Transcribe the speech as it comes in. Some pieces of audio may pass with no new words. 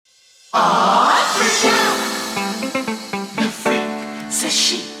Le freak, c'est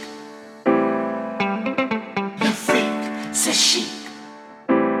chic. Le freak, c'est chic.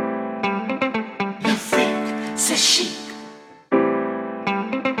 Le freak, c'est chic.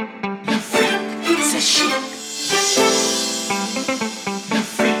 Le freak, c'est chic. Le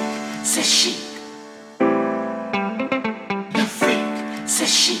freak, c'est chic. Le freak, c'est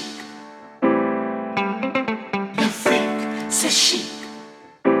chic. Le freak, c'est chic.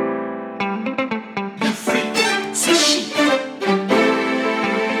 Le freak, c'est chic.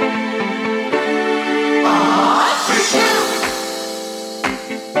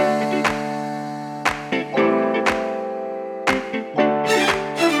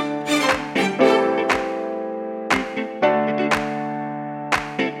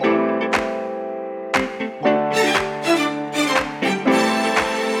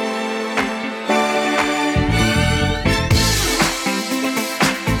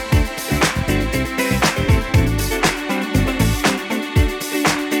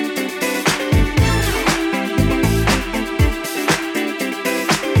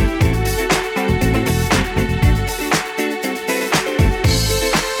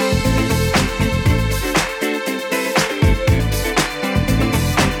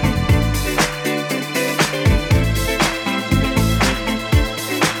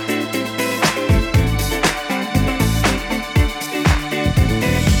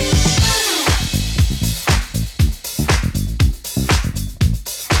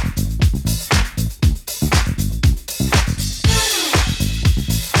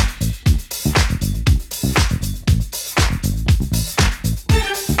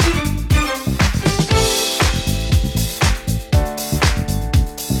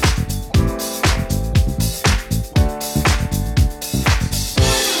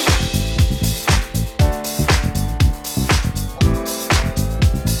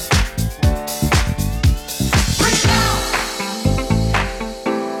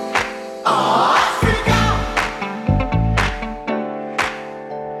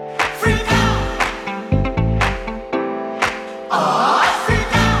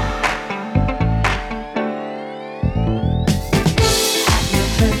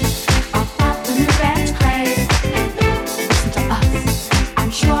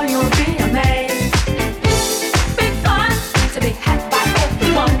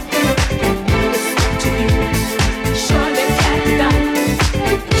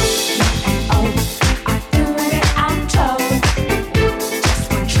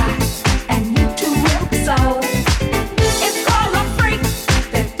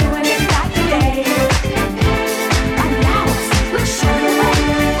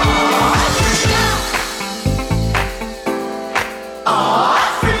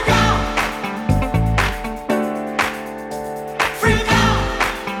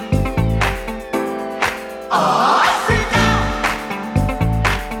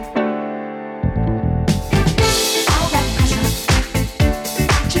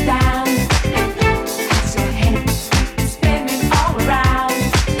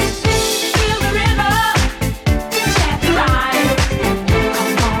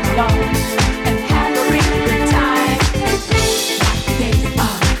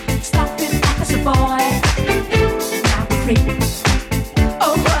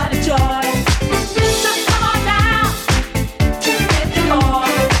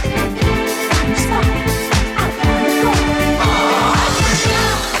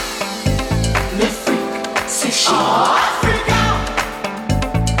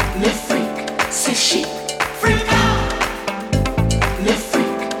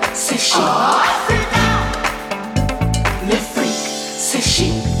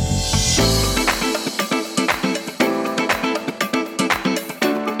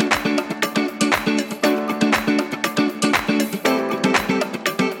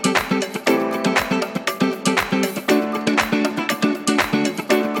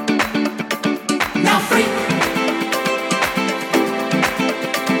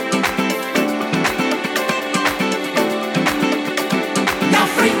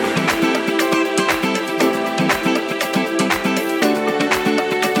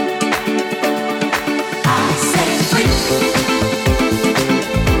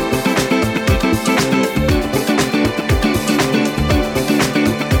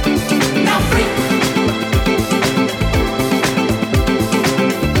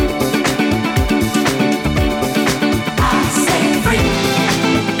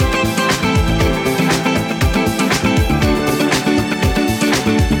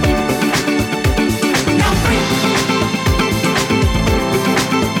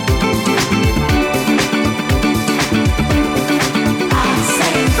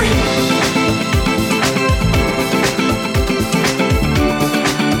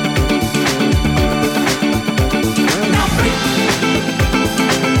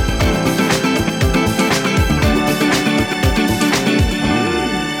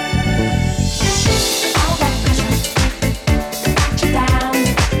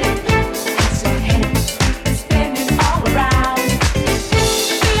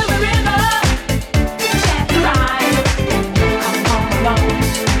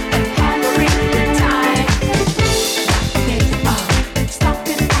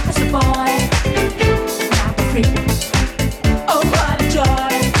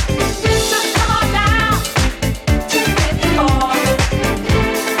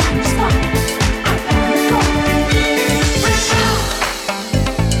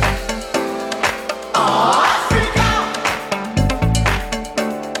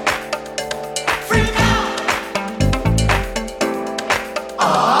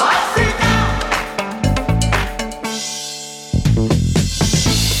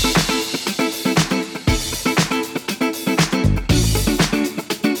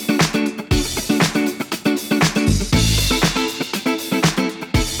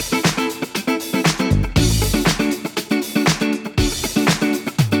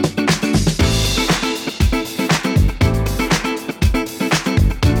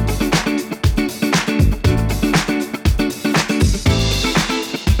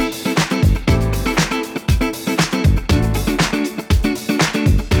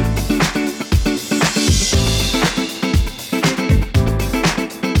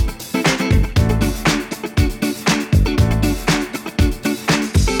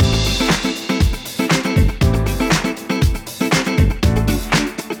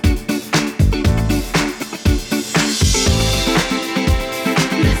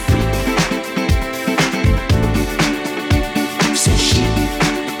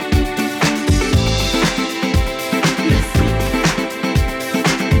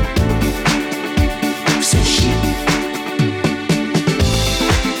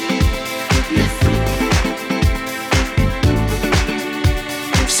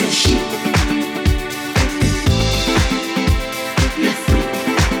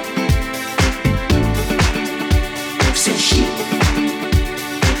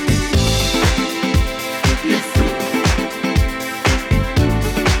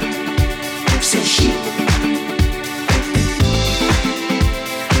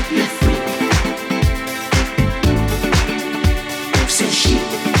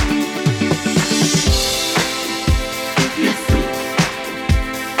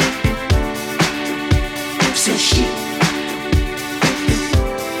 c'est chic.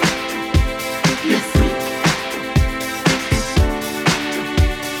 Le freak,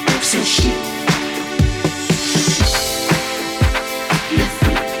 c'est chic. Le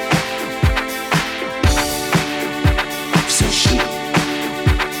freak, c'est chic.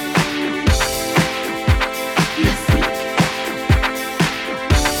 Le freak,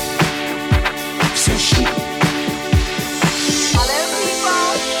 c'est chic. Hello people,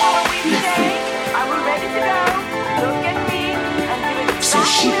 are we ready? Are we ready to go?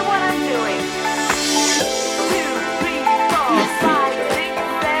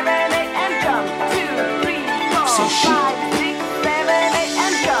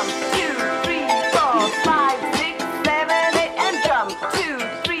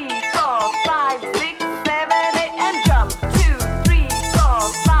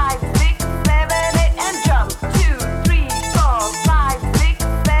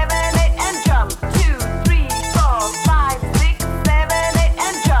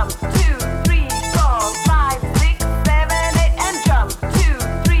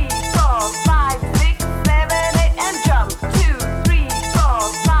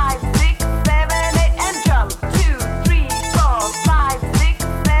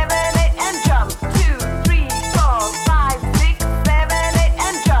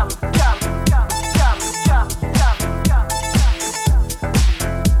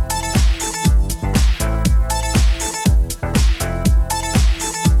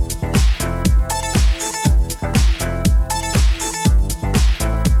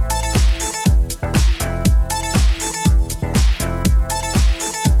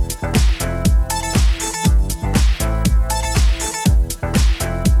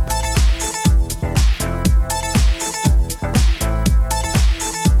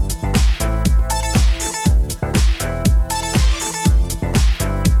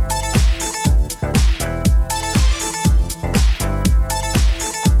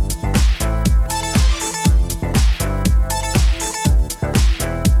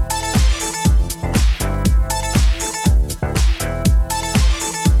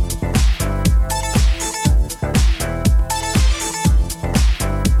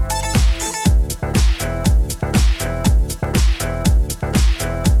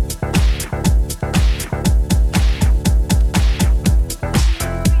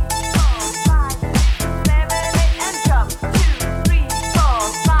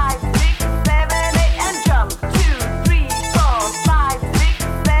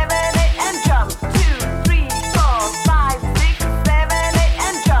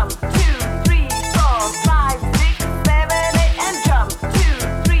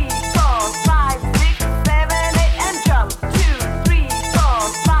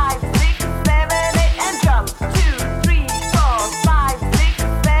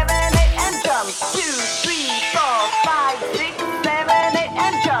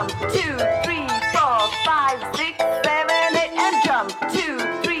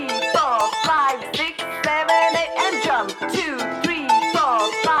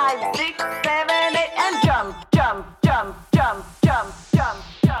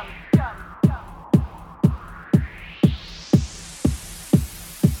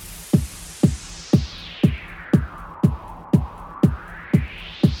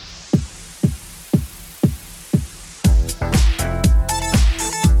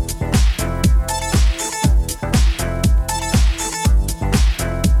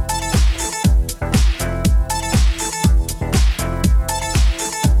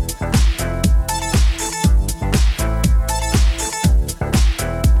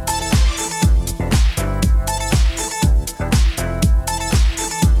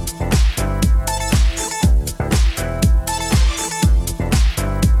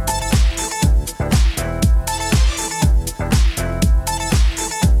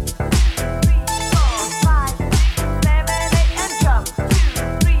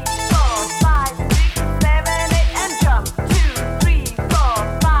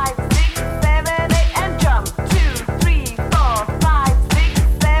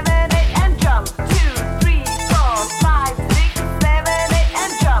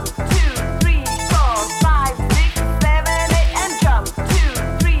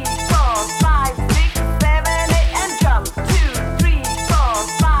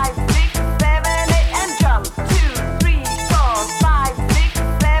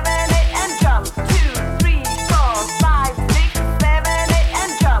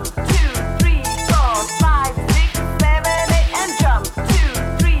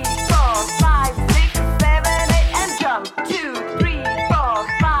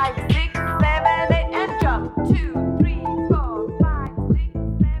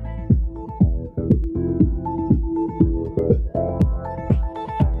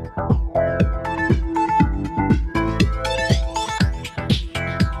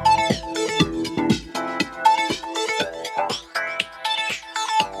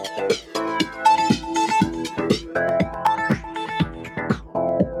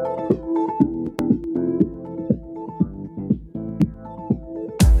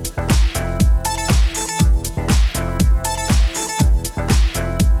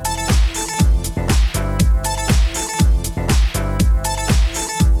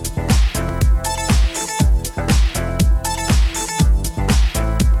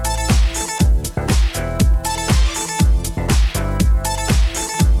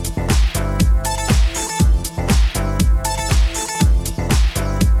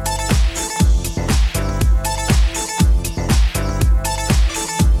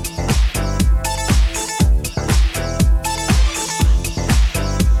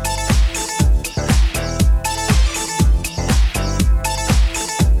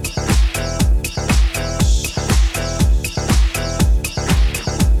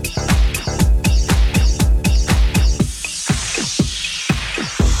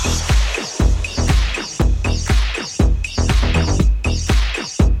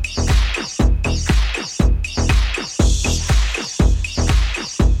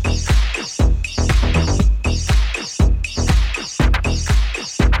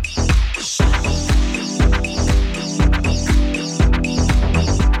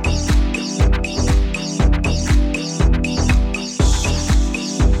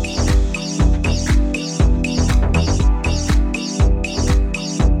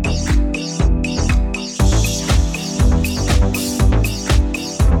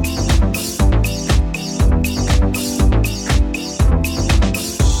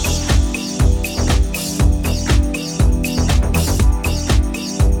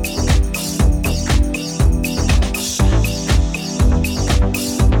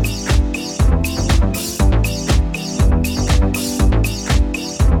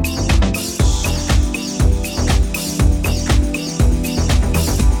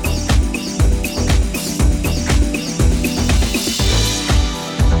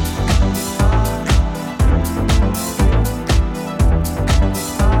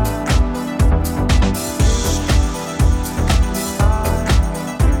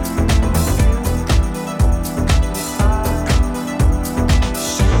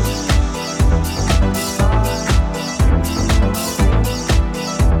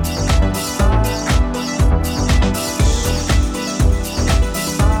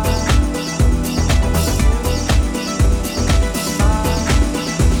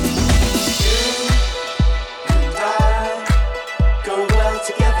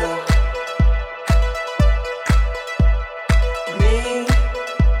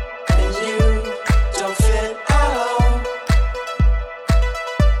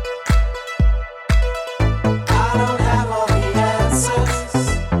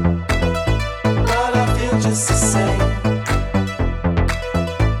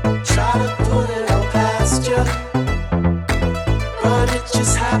 but it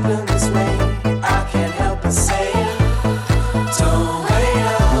just happened this way. I can't help but say it. Don't wait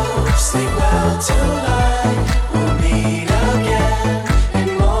up, sleep well tonight. We'll meet again in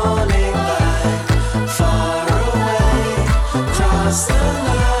morning light. Far away, cross the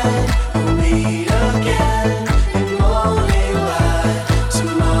line. We'll meet again in morning light.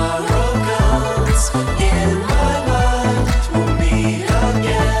 Tomorrow comes in my mind. We'll meet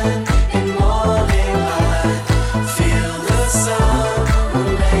again in morning light. Feel the sun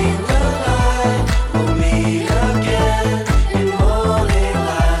remain.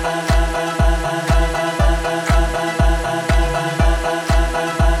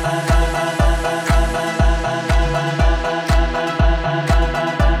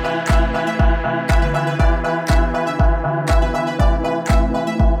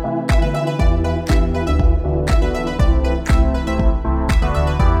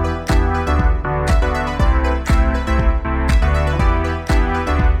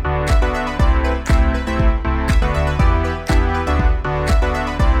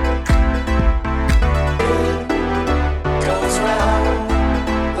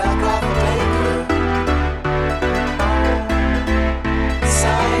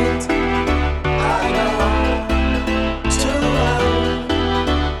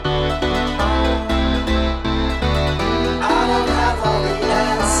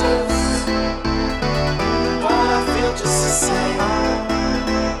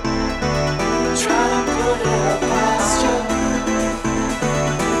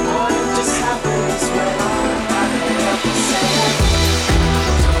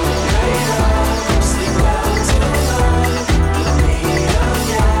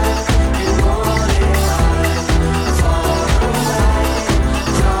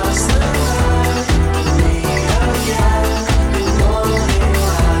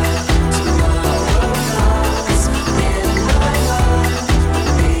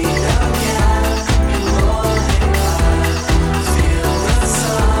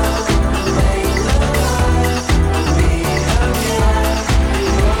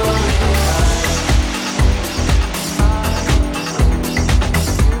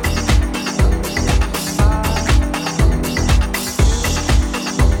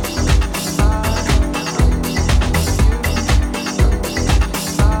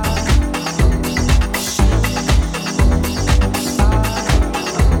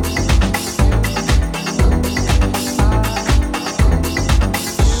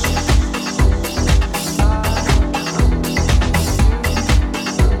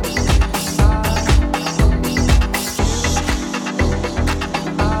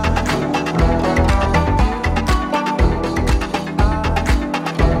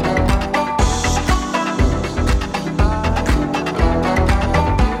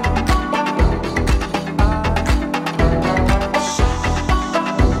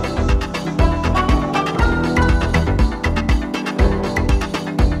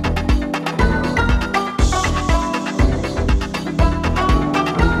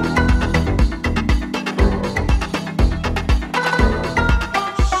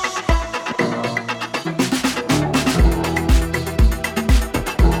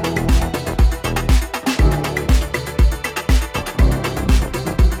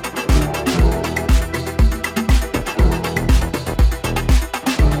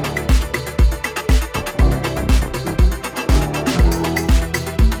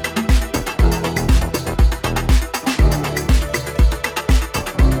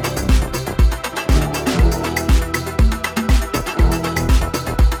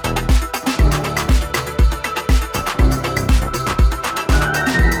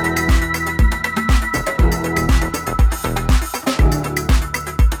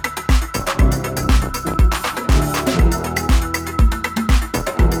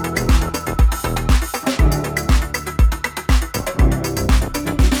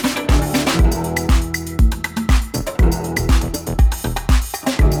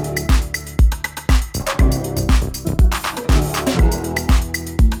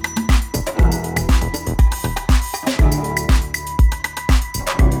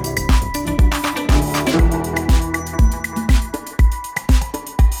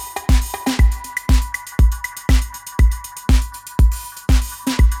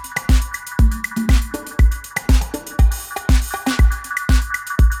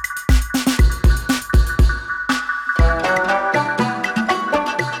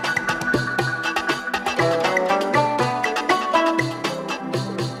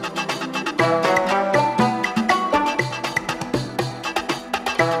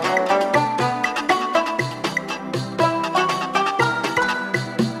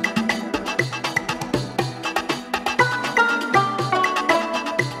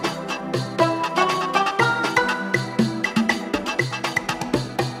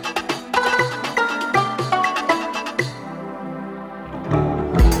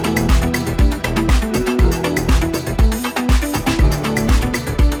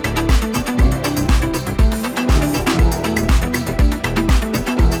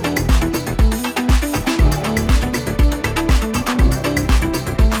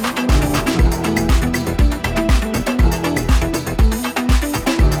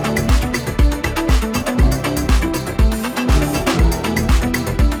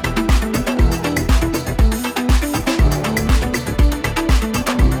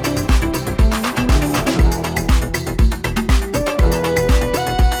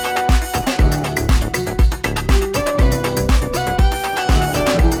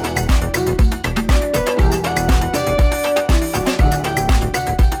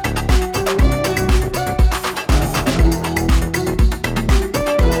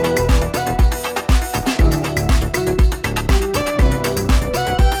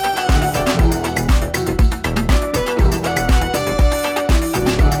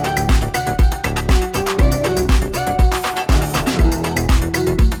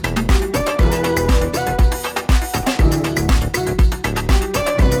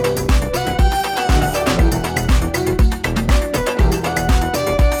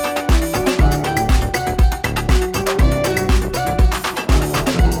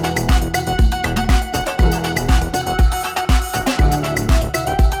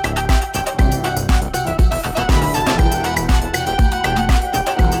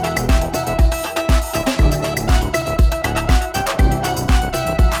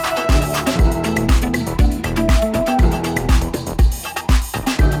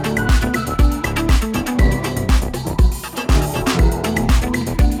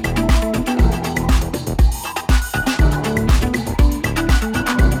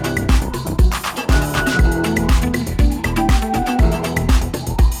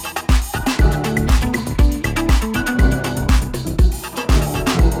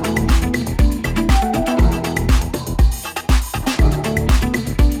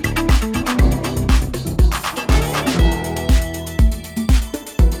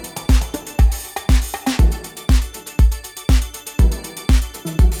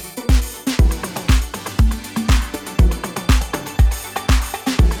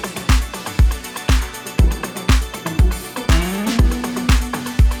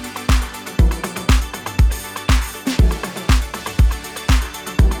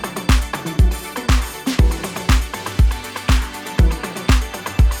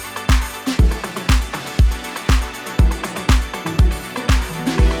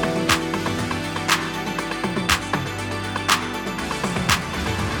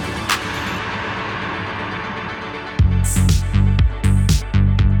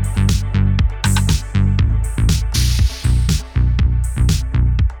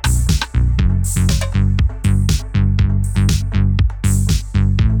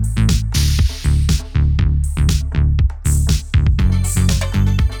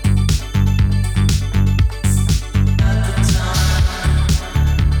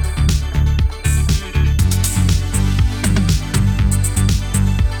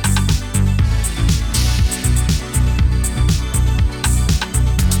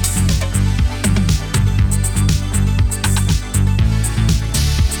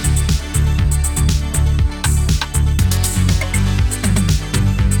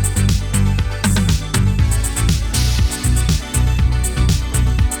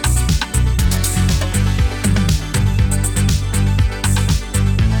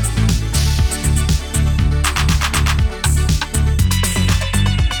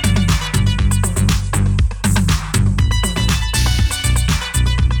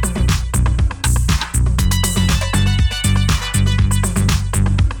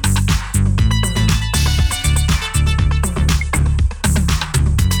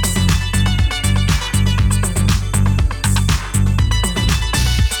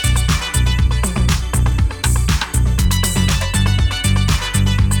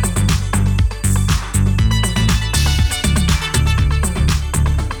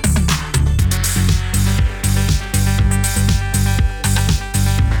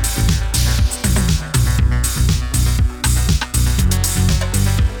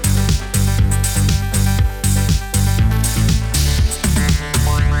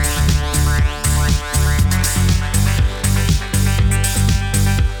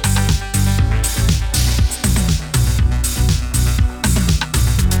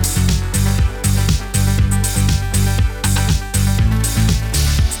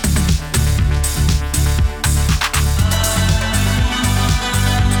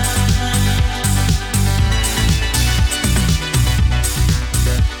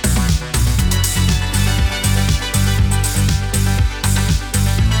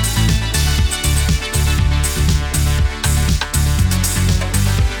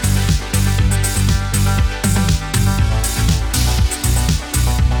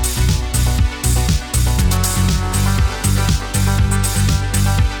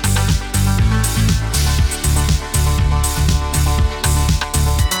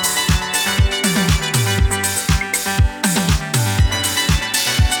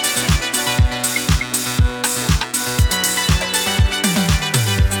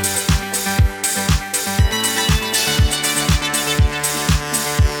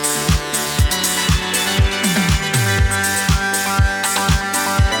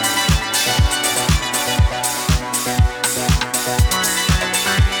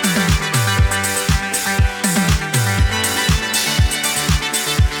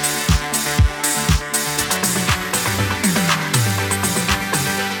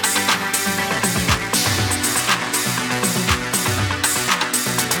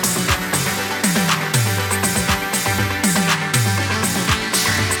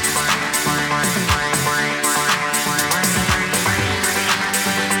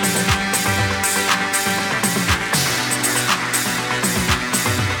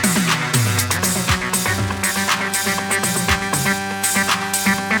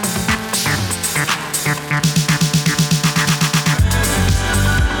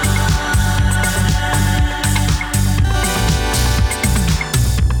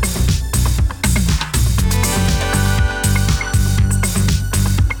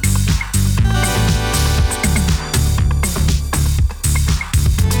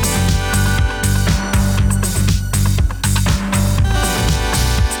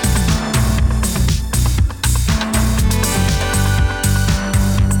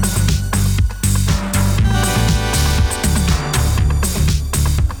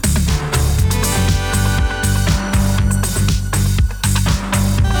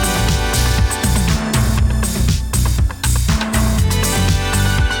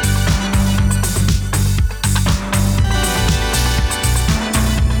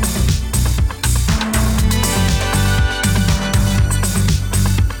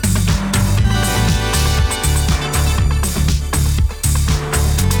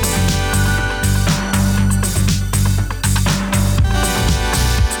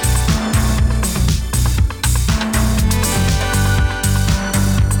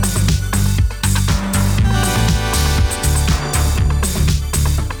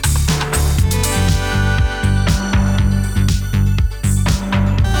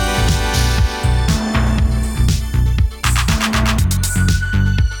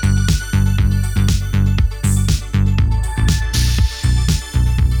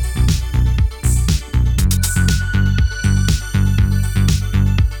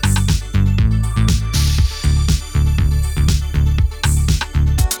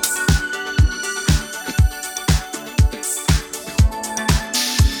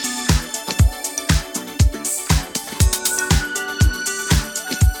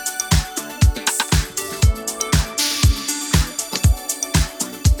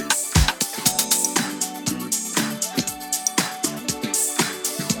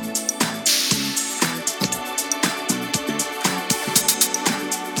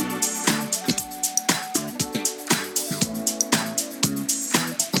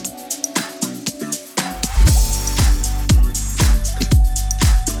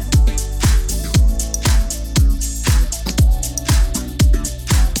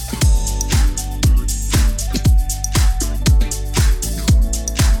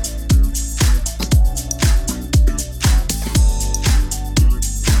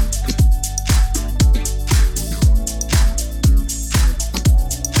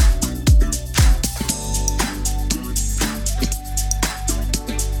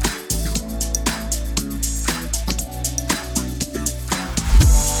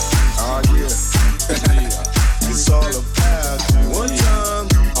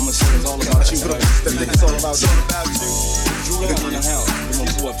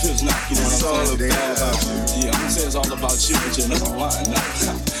 Feels not, you know what I'm saying? Yeah, I'm gonna say it's all about you, but you know why not.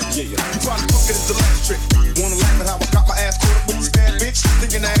 Yeah. You probably fuck it as the last trick. Wanna laugh at how I got my ass caught up with this bad bitch?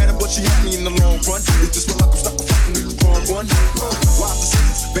 Thinking I had it, but she had me in the long run. It's just my luck, I'm stuck with fucking with the wrong one. Why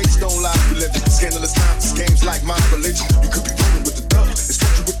decisions? Babies don't lie, we live in scandalous times. This game's like my religion. You could be rolling with the thug.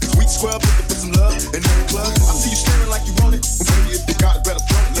 Especially with the sweet scrub, looking for some love in the club. I see you staring like you want it. Well, baby, if you got it, better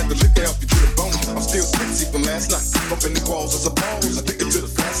throw it. Let the liquor help you to the bone. I'm still tipsy from last night. Bumping the walls as a balls. I think it to the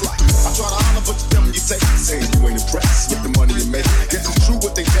fast light. I try to holler, but you tell me you take it. Saying you ain't impressed with the money you make. Guess it's true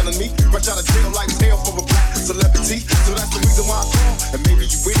what they telling me. Fresh out of jail like hell for a black celebrity. So that's the reason why I call. And maybe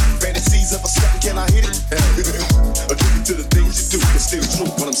you with it. Fantasies of a second, can I hit it? Addicted to the things you do. It's still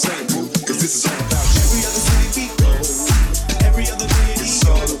true what I'm saying, boo. Cause this is all about you. Every other city we go, every other video, It's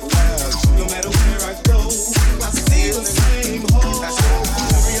all about you. no matter where I go, I see the same hole.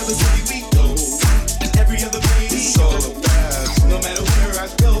 Every other city we go, every other It's video, all about you. no matter where I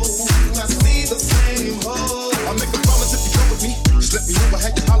go, I see the same hole. I make a promise if you go with me. Just let me know I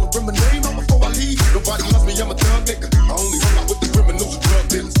had to holler in my name out before I leave. Nobody loves me, I'm a thug nigga. I only hang out with the criminals and drug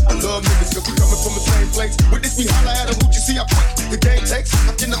dealers. I love niggas cause we coming from the same place. With this we holler at them, who'd you see how quick the game takes?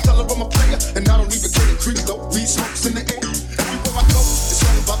 I cannot tell her I'm a player, and I don't even get it creep though. Weed smokes in the air. Everywhere I go, it's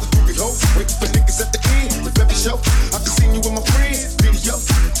all about the groovy hoes. Waiting for niggas at the end of every show. I just seen you with my friends, video.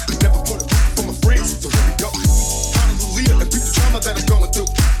 Never put it for my friends, so here we go. Hallelujah, and beat the drama that I'm going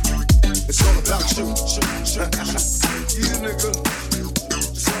through. It's all about you. Yeah, nigga.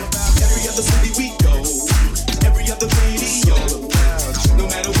 It's all about you. Every other city we go, every other video, no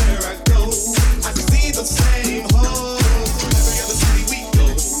matter where I go, I see the same hole. Every other city we go,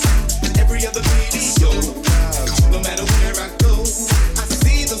 every other video, no matter where I go, I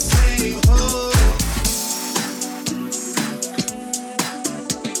see the same hole.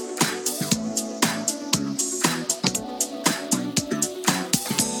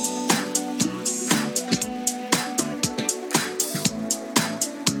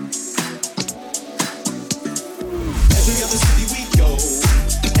 Every other city we go,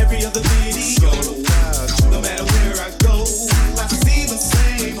 every other video, no matter where I go, I see the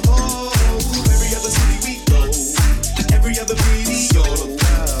same hole. Every other city we go, every other video,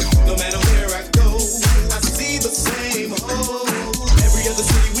 no matter where I go, I see the same hole. Every other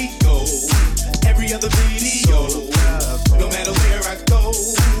city we go, every other video, no matter where I go,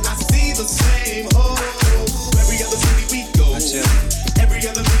 I see the same hole. Every other city we go, every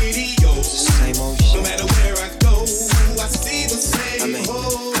other video, no matter where I go, I see the same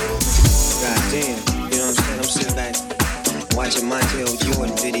hole. Goddamn, you know what I'm saying? I'm sitting back watching Montel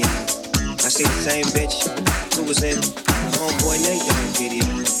Jordan video. I see the same bitch who was in my homeboy Nathan video.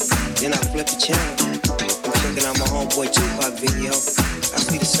 Then I flip the channel. I'm checking out my homeboy Tupac video. I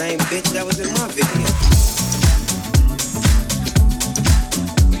see the same bitch that was in my video.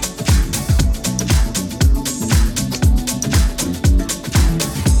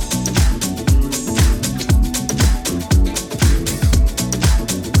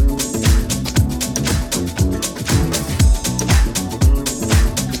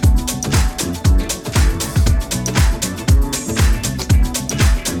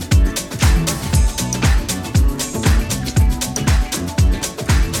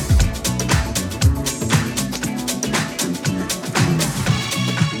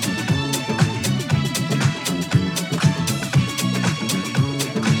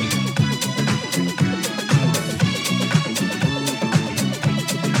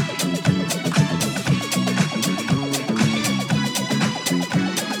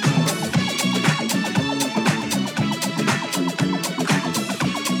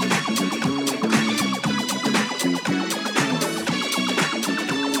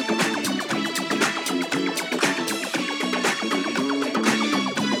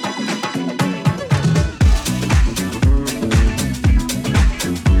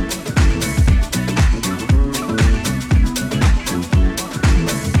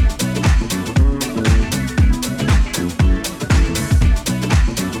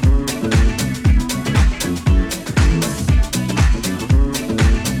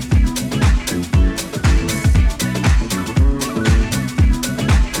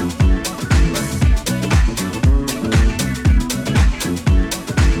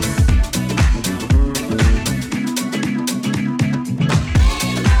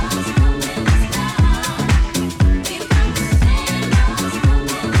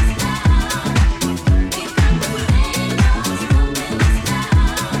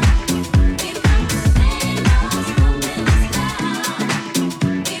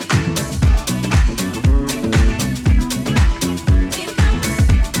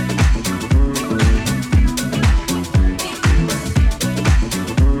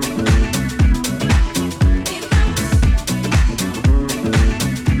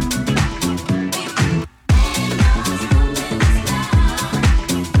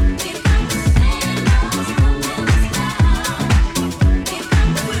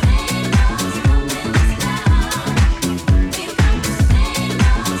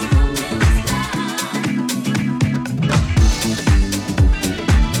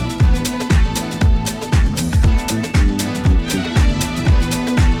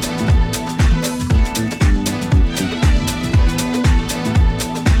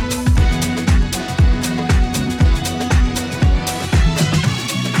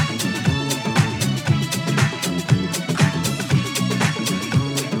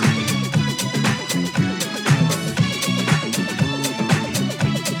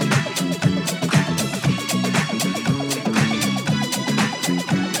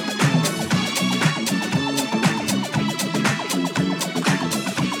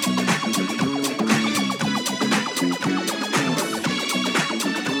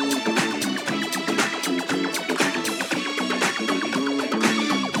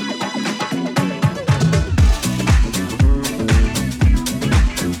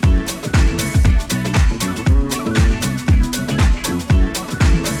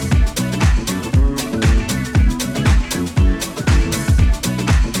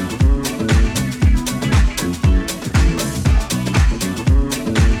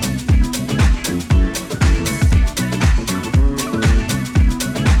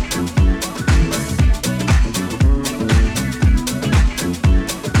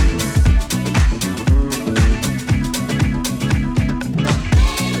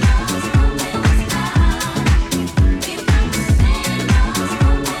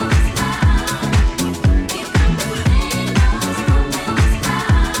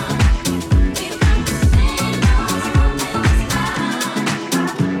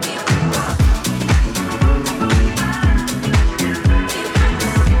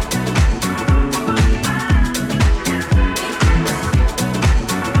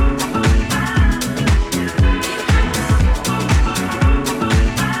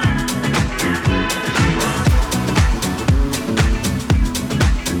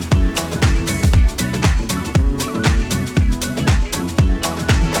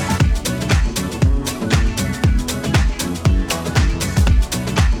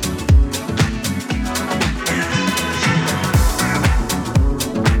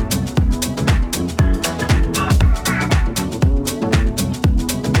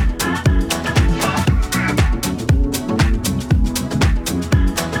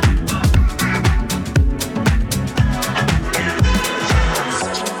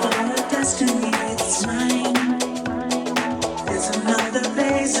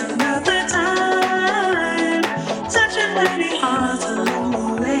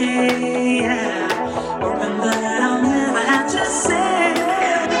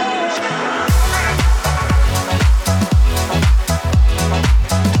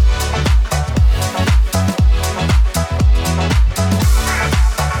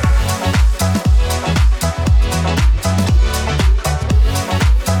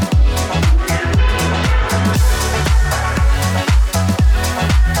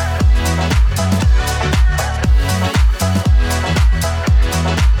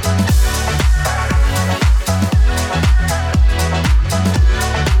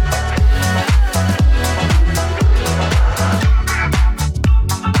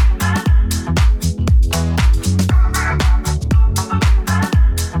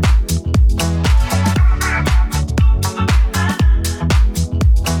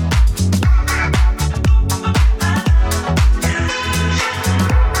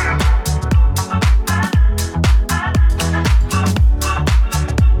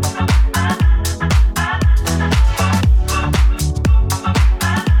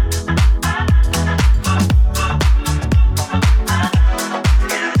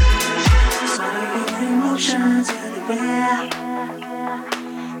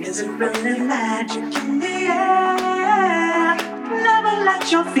 Is it really magic in the air? Never let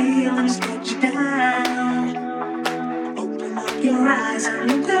your feelings get you down. Open up your eyes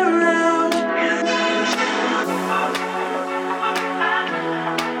and look around.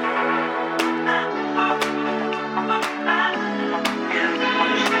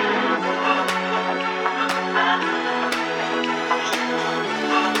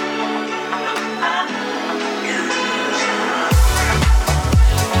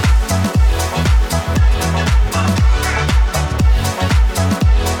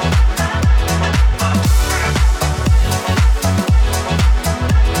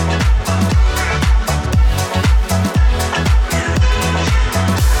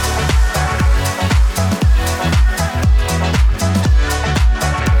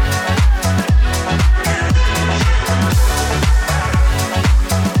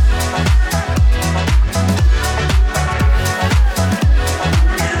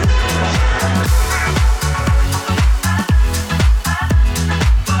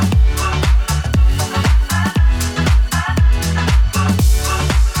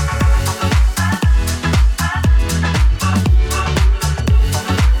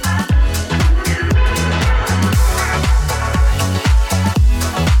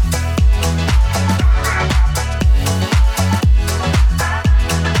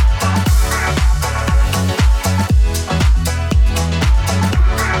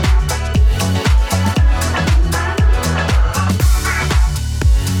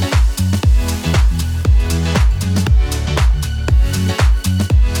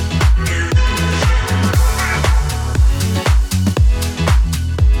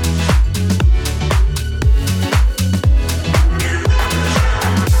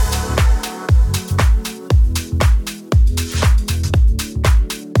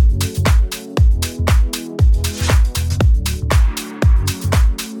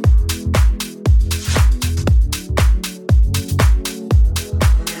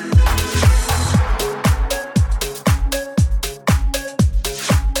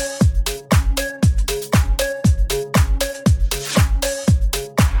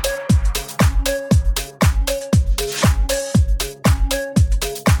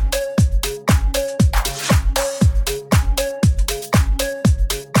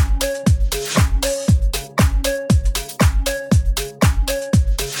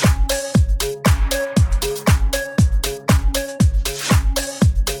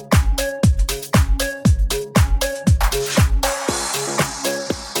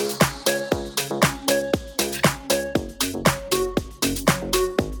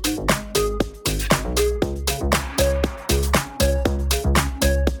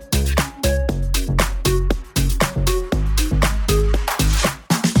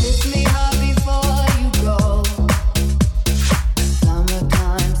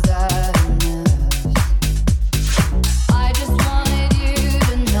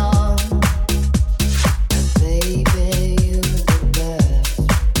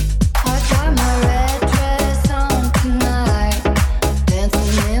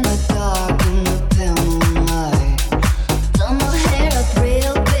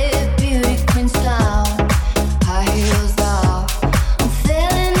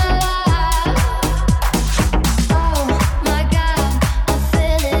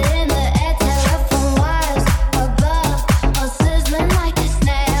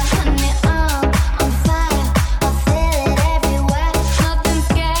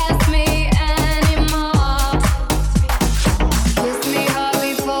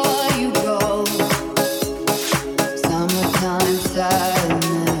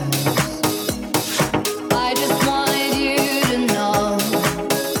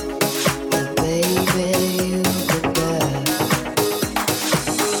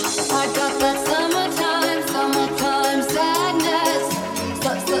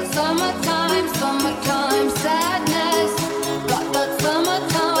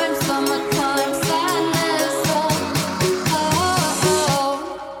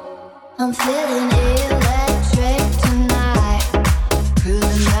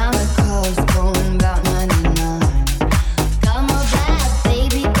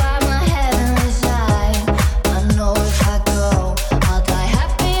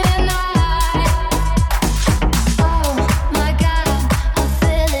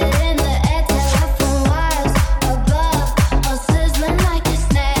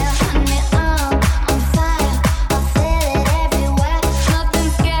 Nothing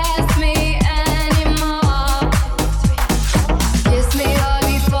scares me anymore.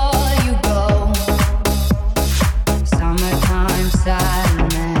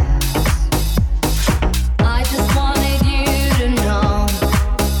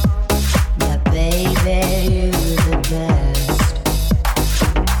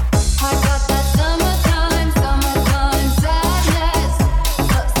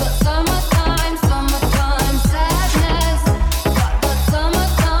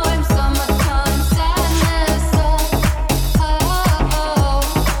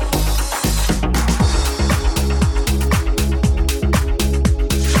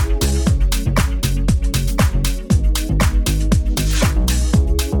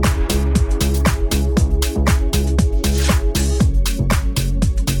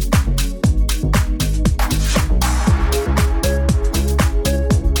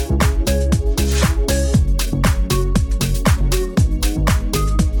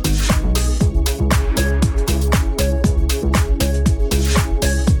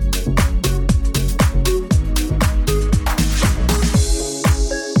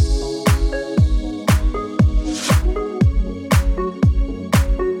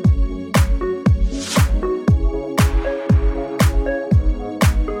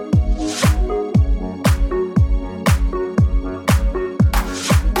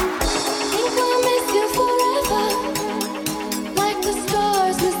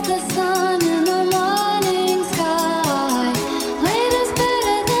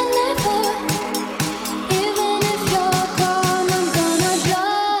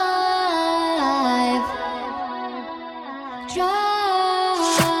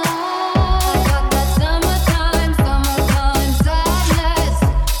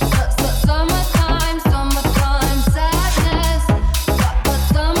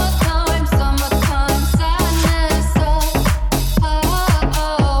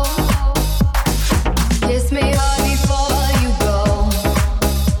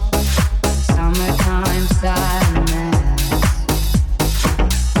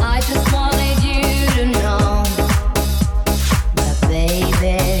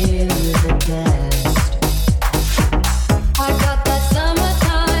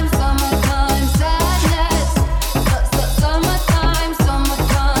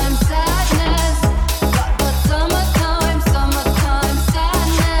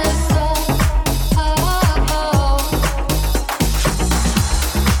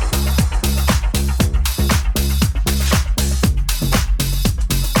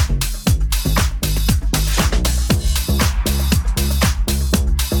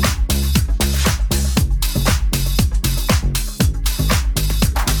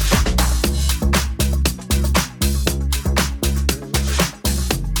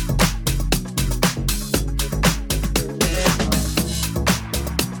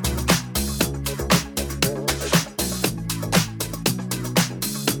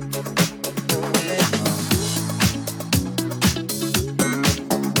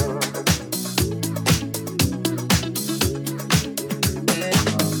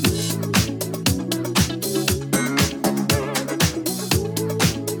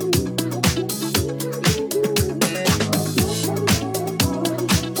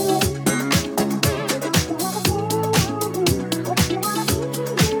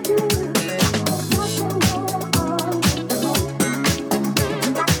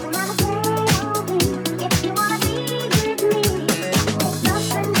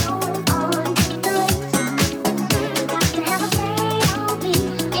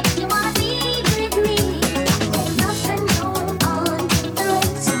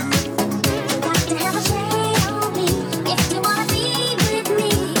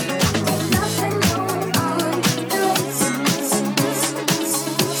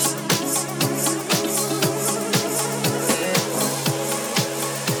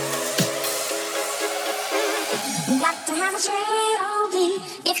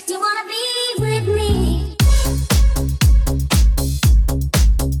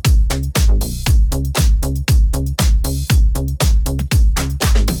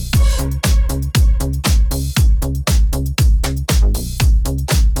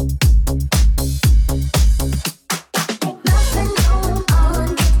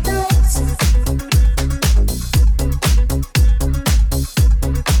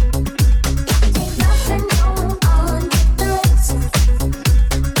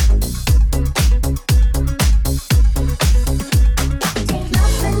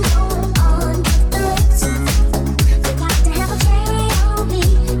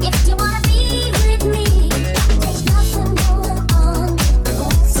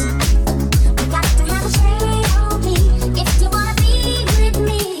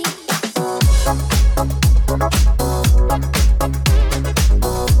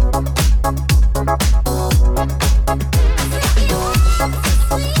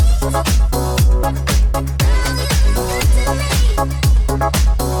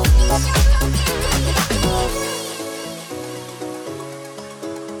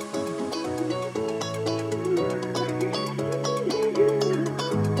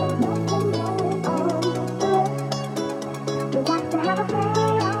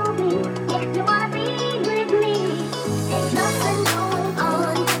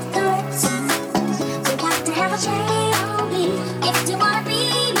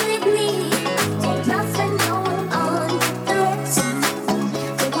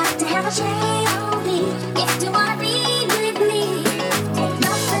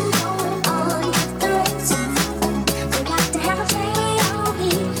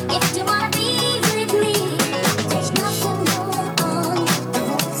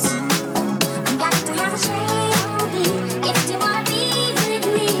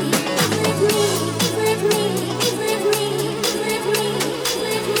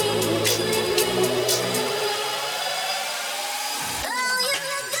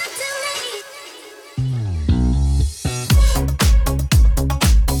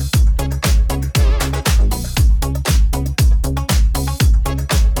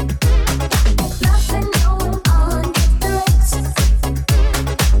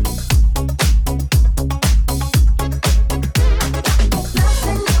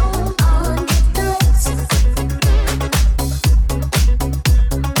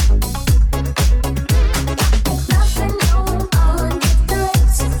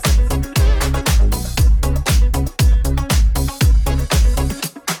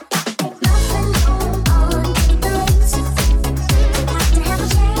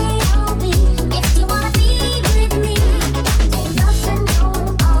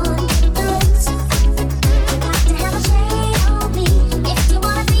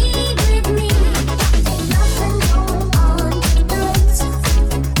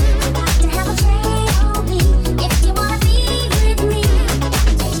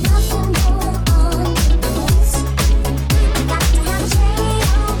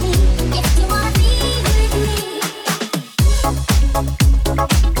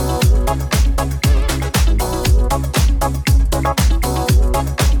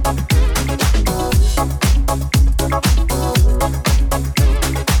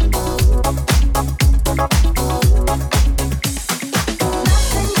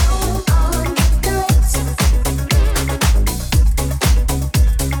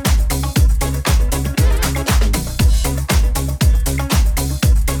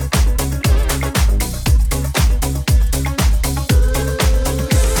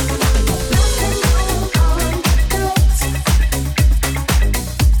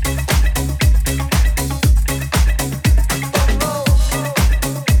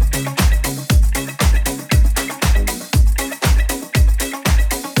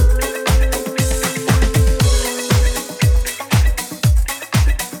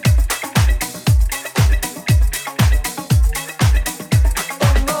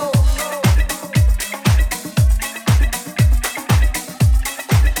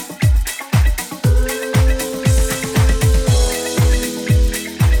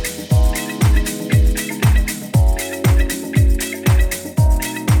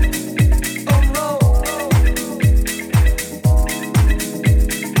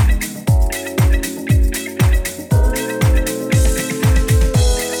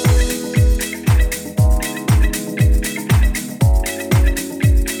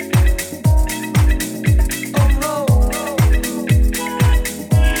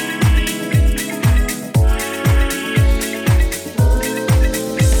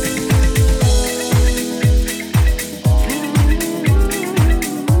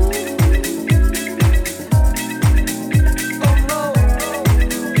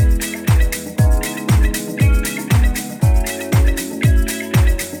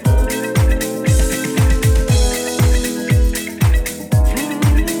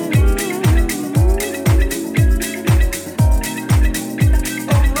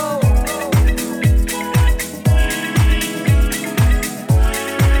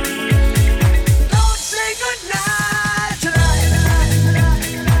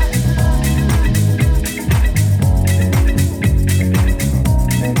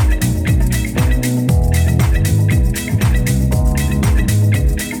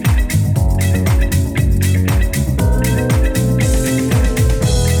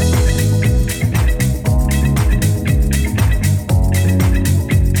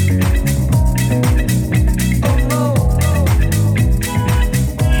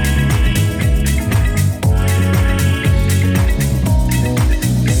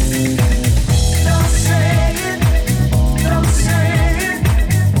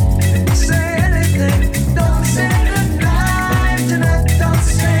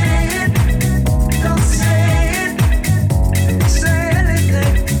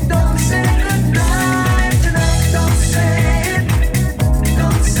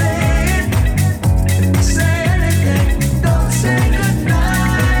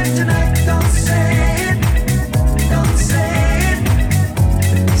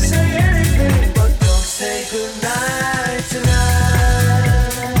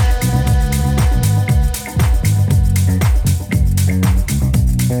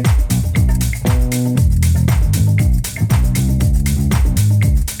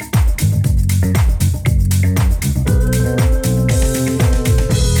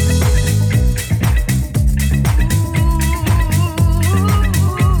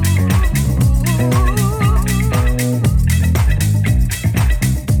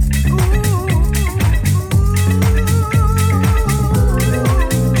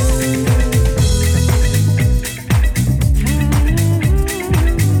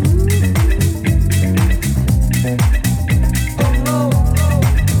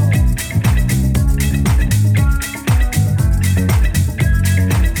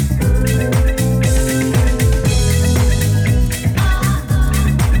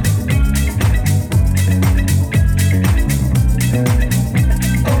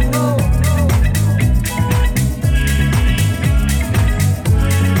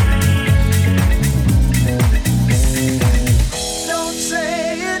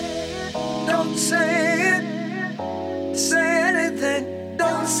 Don't say it. Say anything.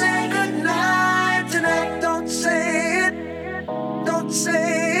 Don't say goodnight tonight. Don't say it. Don't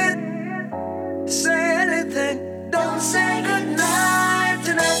say it. Say anything. Don't say goodnight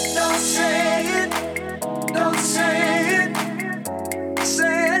tonight. Don't say it. Don't say it.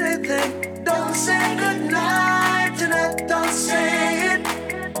 Say anything. Don't say goodnight tonight. Don't say it.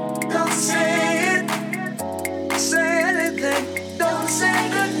 Don't say it. Say anything. Don't say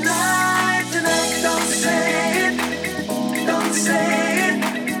goodnight tonight. Don't say it. Don't say it.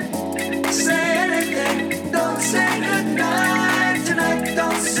 Say anything. Don't say goodnight tonight.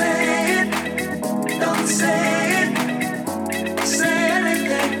 Don't say it. Don't say it. Say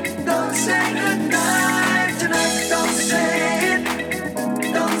anything. Don't say goodnight tonight. Don't say it.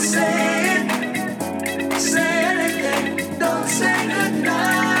 Don't say it. Say anything. Don't say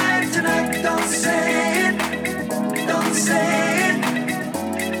goodnight tonight. Don't say it. Don't say it.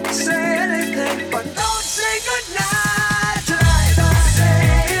 Say anything, but don't say goodnight tonight. Don't say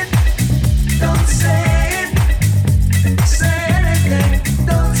it. Don't say it. Say anything.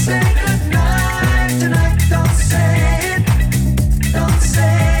 Don't say goodnight tonight. Don't say it. Don't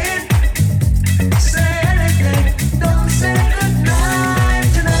say it. Say anything. Don't say goodnight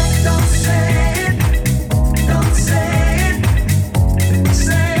tonight. Don't say it. Don't say it.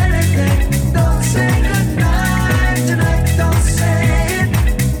 Say anything. Don't say goodnight tonight. Don't say it.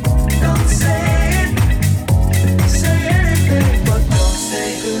 Don't say it. Say anything, but don't say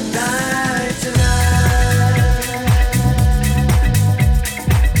goodnight tonight.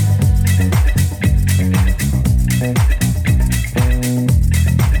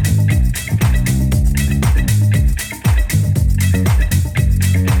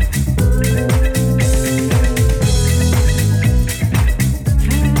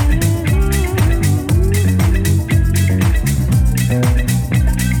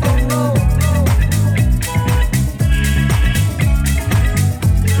 Oh,